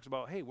then he talks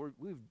about, hey,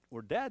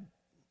 we're dead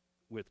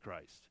with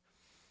Christ.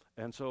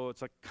 And so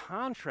it's a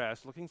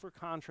contrast. Looking for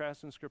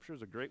contrast in Scripture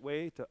is a great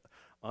way to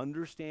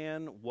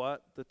understand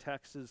what the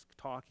text is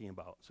talking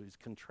about. So he's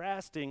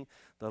contrasting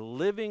the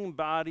living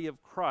body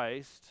of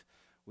Christ,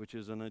 which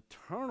is an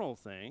eternal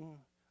thing,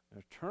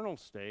 an eternal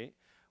state,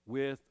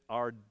 with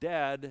our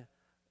dead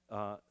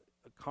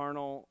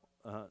carnal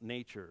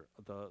nature,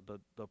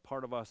 the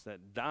part of us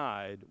that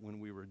died when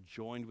we were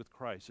joined with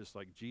Christ. Just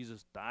like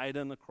Jesus died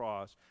on the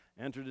cross,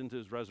 entered into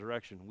his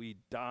resurrection, we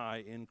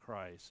die in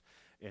Christ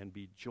and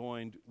be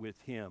joined with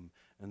him.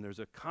 And there's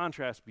a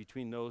contrast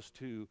between those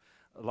two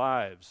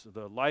lives,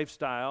 the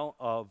lifestyle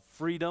of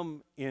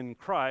freedom in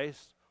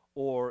Christ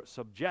or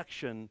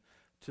subjection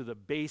to the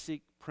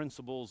basic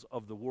principles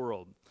of the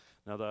world.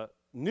 Now, the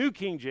New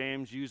King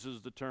James uses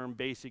the term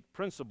basic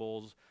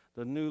principles.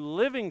 The New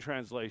Living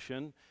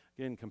Translation,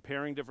 again,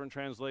 comparing different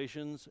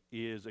translations,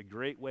 is a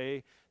great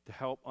way to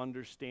help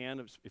understand,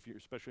 if you're,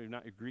 especially if you're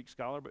not a Greek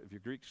scholar, but if you're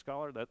a Greek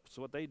scholar, that's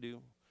what they do.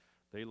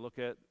 They look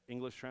at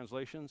English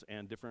translations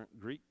and different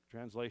Greek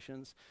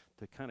translations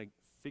to kind of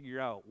figure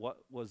out what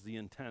was the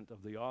intent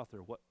of the author,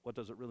 what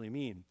does it really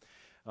mean.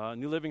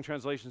 New Living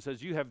Translation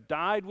says, you have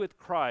died with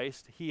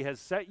Christ. He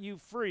has set you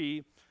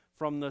free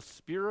from the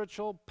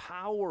spiritual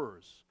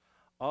powers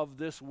of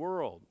this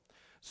world.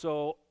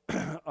 So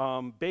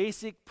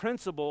basic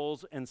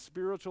principles and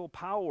spiritual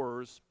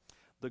powers,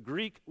 the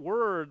Greek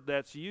word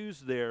that's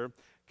used there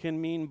can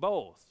mean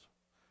both.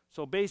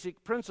 So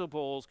basic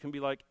principles can be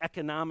like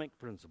economic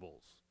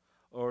principles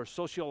or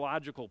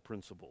sociological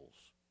principles,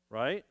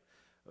 right?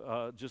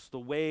 Just the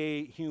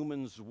way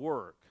humans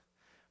work.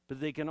 But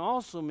they can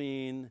also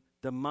mean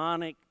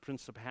demonic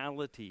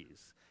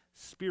principalities,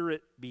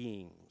 spirit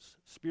beings,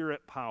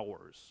 spirit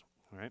powers,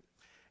 right?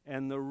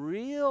 And the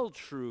real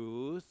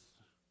truth,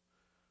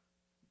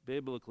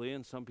 biblically,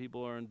 and some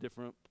people are in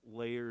different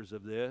layers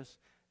of this,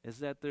 is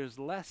that there's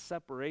less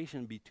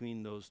separation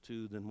between those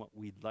two than what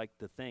we'd like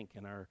to think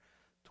in our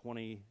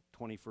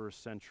 21st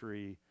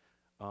century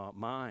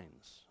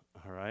minds,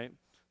 all right?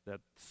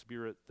 That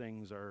spirit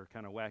things are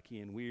kind of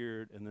wacky and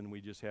weird, and then we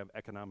just have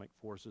economic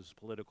forces,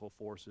 political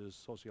forces,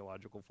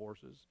 sociological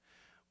forces.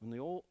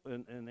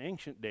 In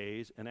ancient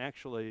days, and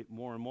actually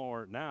more and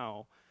more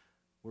now,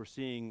 we're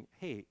seeing,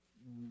 hey,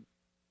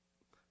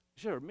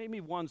 sure, maybe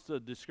one's the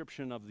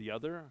description of the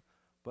other,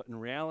 but in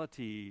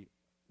reality,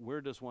 where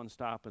does one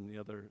stop and the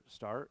other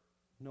start?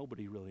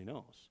 Nobody really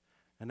knows.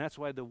 And that's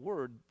why the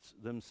words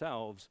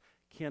themselves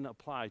can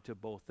apply to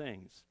both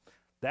things.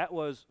 That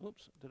was,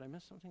 oops, did I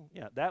miss something?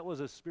 Yeah, that was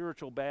a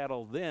spiritual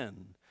battle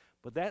then,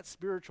 but that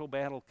spiritual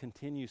battle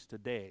continues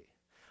today.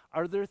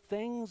 Are there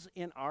things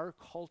in our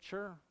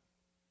culture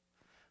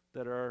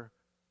that are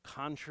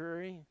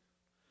contrary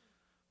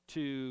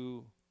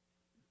to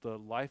the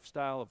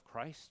lifestyle of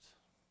Christ?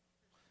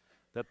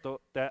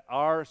 That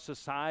our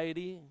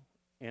society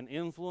and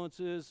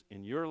influences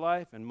in your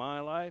life and my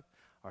life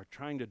are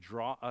trying to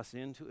draw us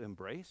into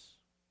embrace?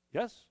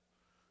 Yes?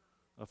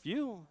 A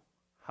few.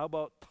 How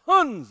about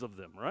tons of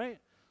them, right?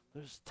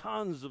 There's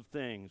tons of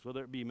things,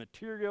 whether it be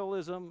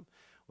materialism,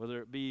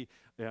 whether it be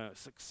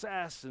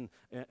success and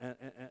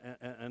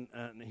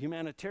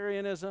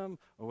humanitarianism,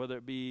 or whether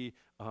it be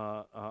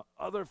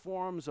other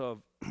forms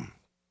of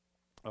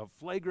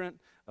flagrant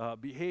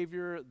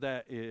behavior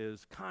that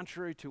is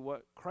contrary to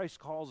what Christ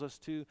calls us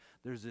to.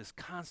 There's this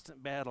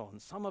constant battle,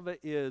 and some of it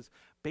is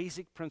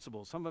basic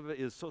principles. Some of it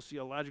is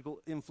sociological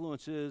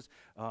influences,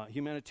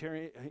 human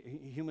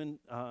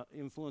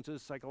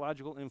influences,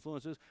 psychological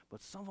influences,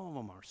 but some of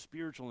them are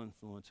spiritual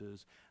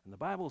influences. And the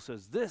Bible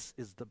says this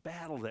is the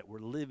battle that we're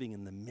living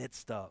in the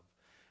midst of.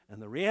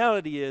 And the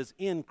reality is,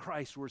 in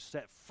Christ, we're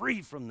set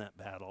free from that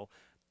battle.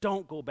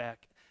 Don't go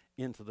back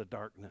into the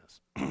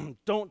darkness.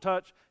 Don't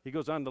touch. He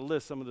goes on to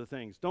list some of the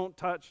things. Don't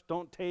touch,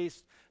 don't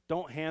taste,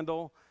 don't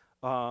handle.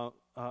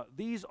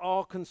 These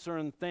all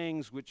concern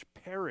things which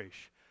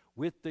perish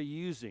with the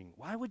using.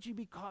 Why would you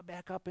be caught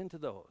back up into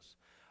those?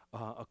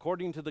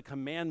 According to the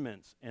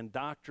commandments and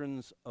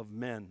doctrines of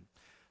men.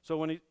 So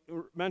when he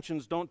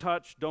mentions don't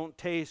touch, don't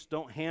taste,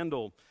 don't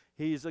handle,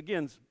 he's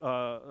again,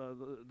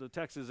 the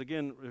text is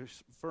again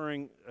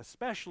referring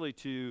especially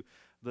to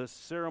the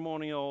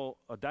ceremonial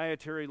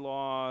dietary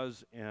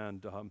laws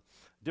and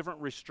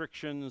different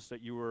restrictions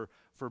that you were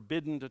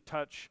forbidden to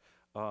touch.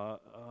 A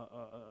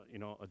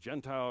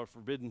Gentile,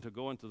 forbidden to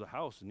go into the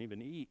house and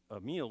even eat a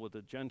meal with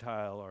a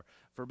Gentile, or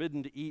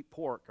forbidden to eat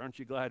pork. Aren't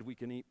you glad we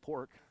can eat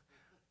pork?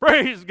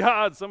 Praise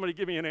God. Somebody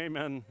give me an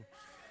amen.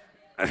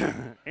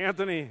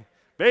 Anthony,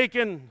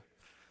 bacon,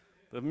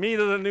 the meat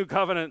of the new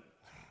covenant.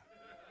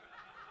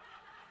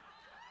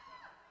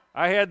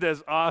 I had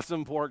this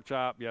awesome pork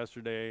chop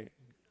yesterday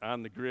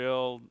on the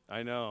grill.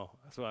 I know,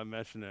 that's why I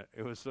mentioned it.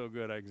 It was so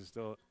good.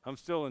 I'm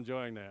still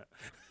enjoying that.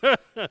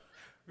 We're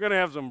gonna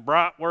have some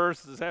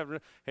bratwurst this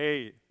afternoon.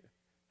 Hey,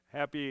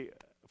 happy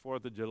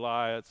 4th of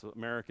July, it's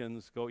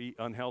Americans go eat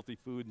unhealthy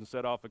food and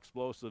set off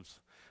explosives.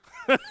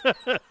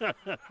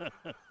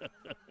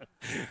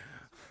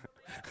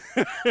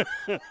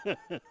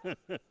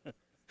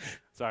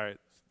 Sorry,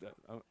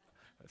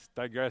 it's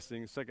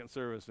digressing. Second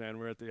service, man.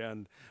 We're at the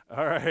end.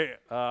 All right.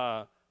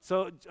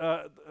 So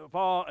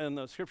Paul in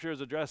the scripture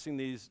is addressing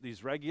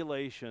these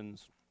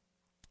regulations,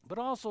 but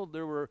also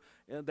there were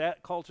in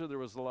that culture there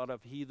was a lot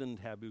of heathen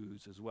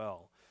taboos as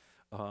well,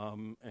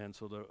 and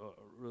so the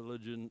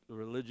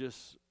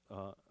religious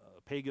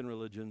pagan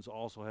religions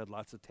also had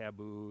lots of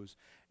taboos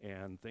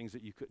and things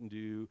that you couldn't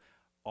do.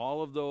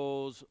 All of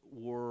those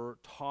were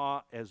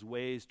taught as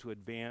ways to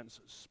advance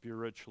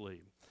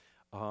spiritually,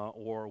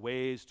 or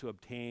ways to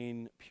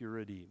obtain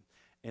purity.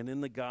 And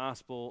in the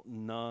gospel,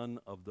 none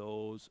of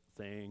those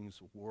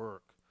things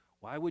work.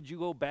 Why would you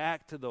go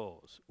back to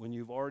those when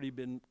you've already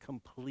been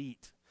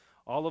complete?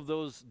 All of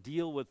those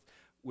deal with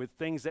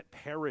things that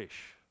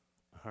perish,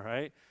 all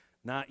right?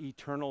 Not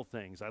eternal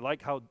things. I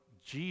like how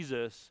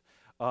Jesus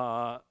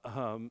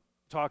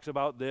talks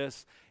about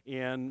this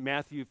in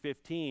Matthew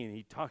 15.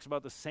 He talks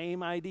about the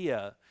same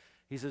idea.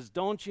 He says,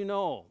 don't you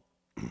know,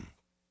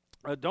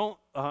 do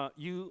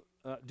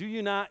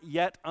you not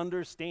yet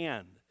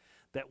understand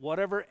that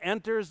whatever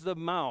enters the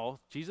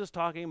mouth, Jesus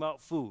talking about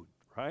food,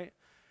 right?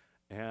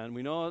 And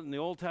we know in the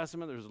Old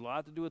Testament there's a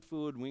lot to do with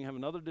food, and we have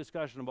another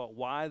discussion about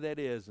why that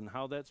is and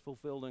how that's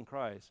fulfilled in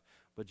Christ.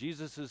 But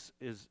Jesus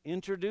is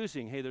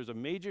introducing, hey, there's a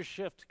major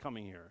shift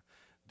coming here.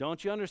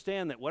 Don't you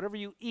understand that whatever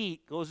you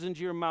eat goes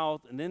into your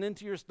mouth and then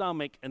into your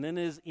stomach and then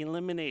is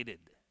eliminated?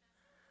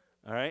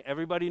 All right?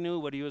 Everybody knew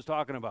what he was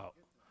talking about.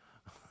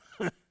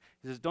 He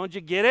says, don't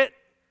you get it?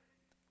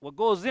 What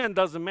goes in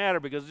doesn't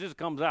matter because it just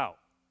comes out.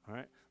 All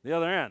right? The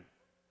other end.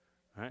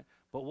 All right?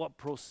 But what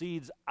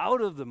proceeds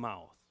out of the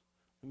mouth,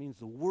 it means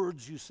the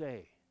words you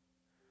say,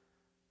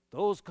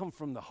 those come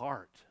from the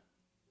heart.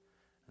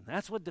 And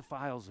that's what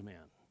defiles a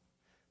man.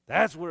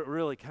 That's where it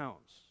really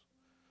counts.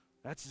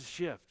 That's the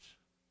shift.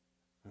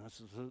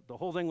 The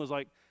whole thing was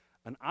like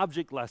an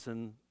object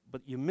lesson,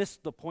 but you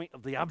missed the point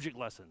of the object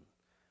lesson.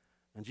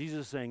 And Jesus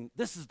is saying,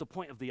 this is the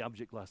point of the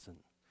object lesson.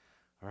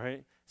 All right?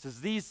 It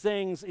says, these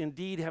things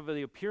indeed have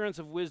the appearance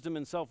of wisdom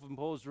and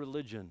self-imposed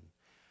religion,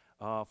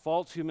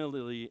 false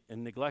humility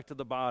and neglect of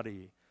the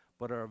body,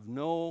 but are of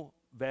no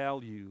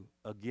value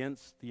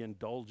against the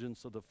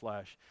indulgence of the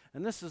flesh.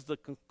 And this is the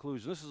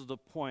conclusion. This is the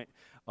point.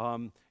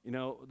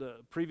 The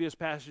previous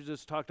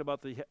passages talked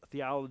about the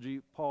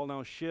theology.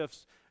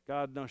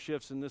 God now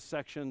shifts in this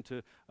section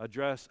to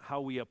address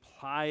how we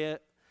apply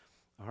it.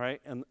 All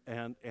right, and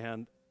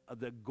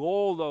the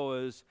goal though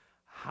is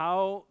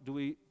how do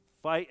we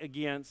fight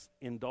against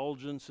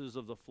indulgences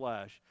of the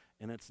flesh?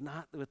 And it's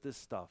not with this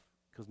stuff,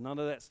 because none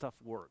of that stuff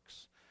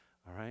works.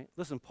 All right,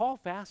 listen, Paul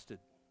fasted.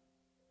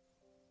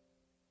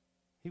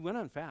 He went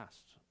on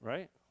fast,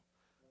 right?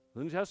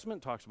 The New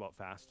Testament talks about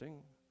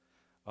fasting.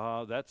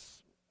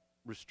 That's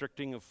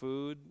restricting of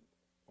food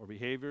or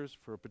behaviors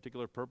for a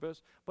particular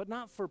purpose, but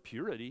not for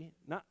purity.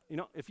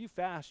 If you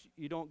fast,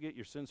 you don't get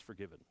your sins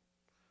forgiven,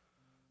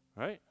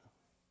 right?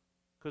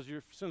 Because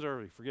your sins are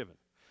already forgiven.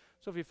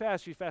 So if you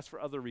fast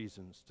for other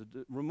reasons, to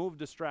remove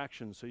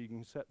distractions so you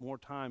can set more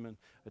time and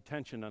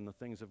attention on the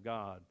things of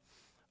God.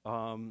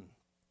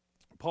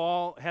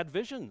 Paul had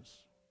visions.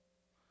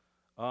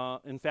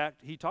 In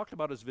fact, he talked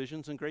about his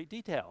visions in great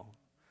detail.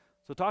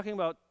 So talking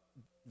about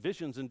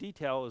visions in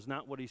detail is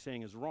not what he's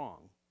saying is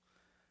wrong.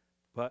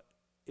 But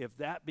if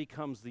that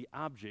becomes the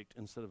object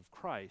instead of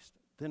Christ,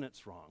 then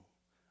it's wrong.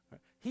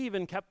 Right? He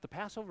even kept the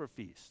Passover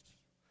feast.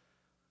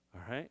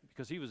 All right?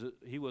 Because he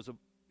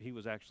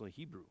was actually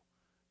Hebrew.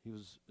 He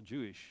was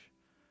Jewish.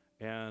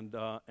 And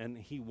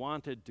he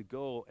wanted to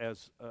go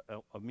as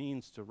a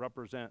means to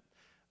represent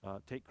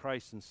take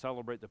Christ and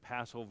celebrate the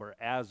Passover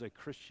as a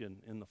Christian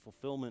in the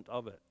fulfillment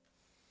of it.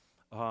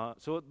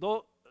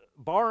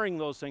 Barring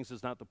those things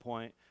is not the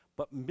point,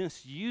 but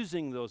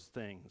misusing those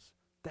things,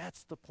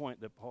 that's the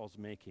point that Paul's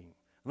making.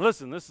 And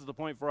listen, this is the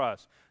point for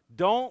us.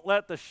 Don't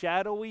let the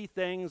shadowy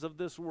things of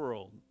this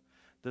world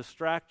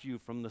distract you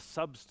from the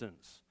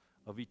substance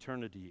of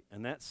eternity.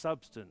 And that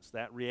substance,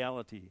 that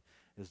reality,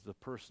 is the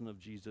person of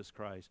Jesus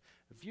Christ.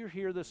 If you're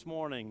here this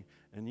morning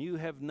and you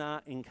have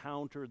not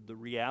encountered the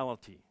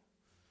reality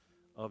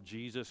of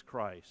Jesus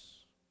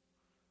Christ,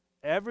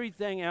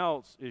 everything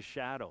else is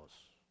shadows,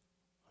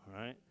 all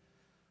right?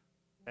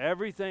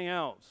 Everything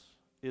else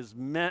is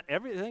meant,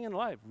 everything in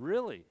life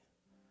really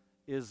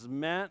is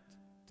meant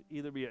to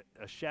either be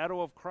a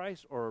shadow of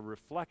Christ or a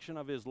reflection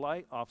of his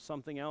light off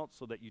something else,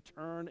 so that you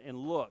turn and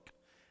look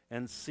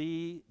and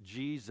see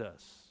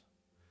Jesus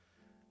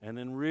and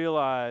then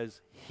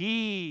realize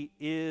he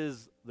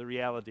is the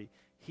reality.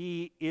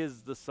 He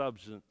is the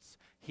substance.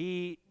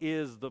 He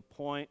is the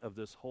point of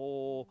this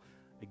whole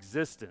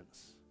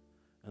existence,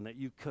 and that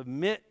you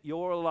commit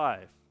your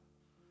life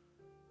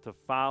to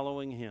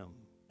following him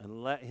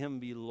and let him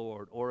be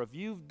Lord. Or if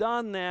you've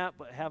done that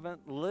but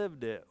haven't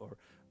lived it or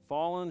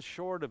fallen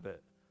short of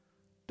it,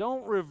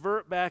 don't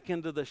revert back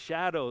into the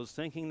shadows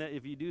thinking that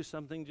if you do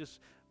something just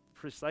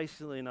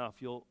precisely enough,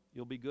 you'll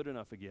you'll be good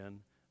enough again.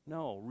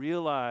 No,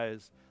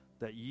 realize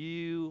that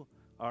you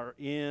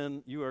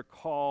are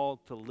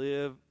called to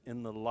live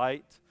in the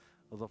light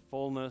of the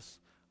fullness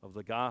of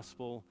the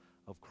gospel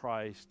of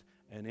Christ.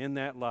 And in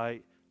that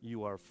light,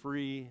 you are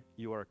free,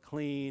 you are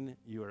clean,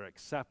 you are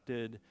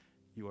accepted,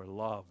 you are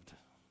loved.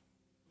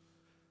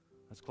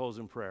 Let's close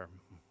in prayer.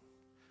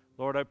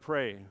 Lord, I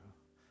pray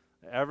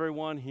that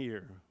everyone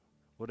here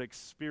would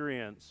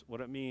experience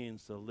what it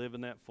means to live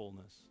in that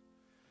fullness.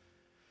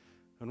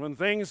 And when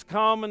things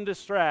come and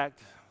distract,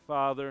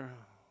 Father,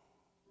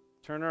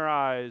 turn our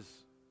eyes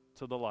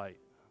to the light.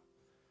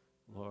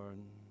 Lord,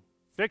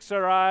 fix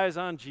our eyes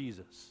on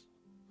Jesus.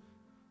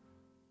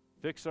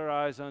 Fix our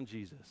eyes on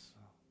Jesus.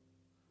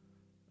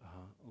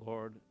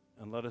 Lord,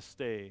 and let us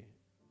stay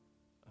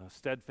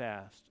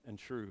steadfast and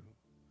true,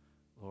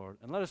 Lord.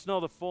 And let us know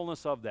the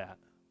fullness of that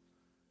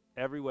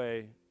every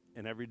way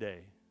and every day.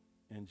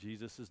 In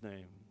Jesus'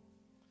 name,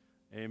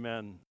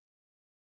 amen.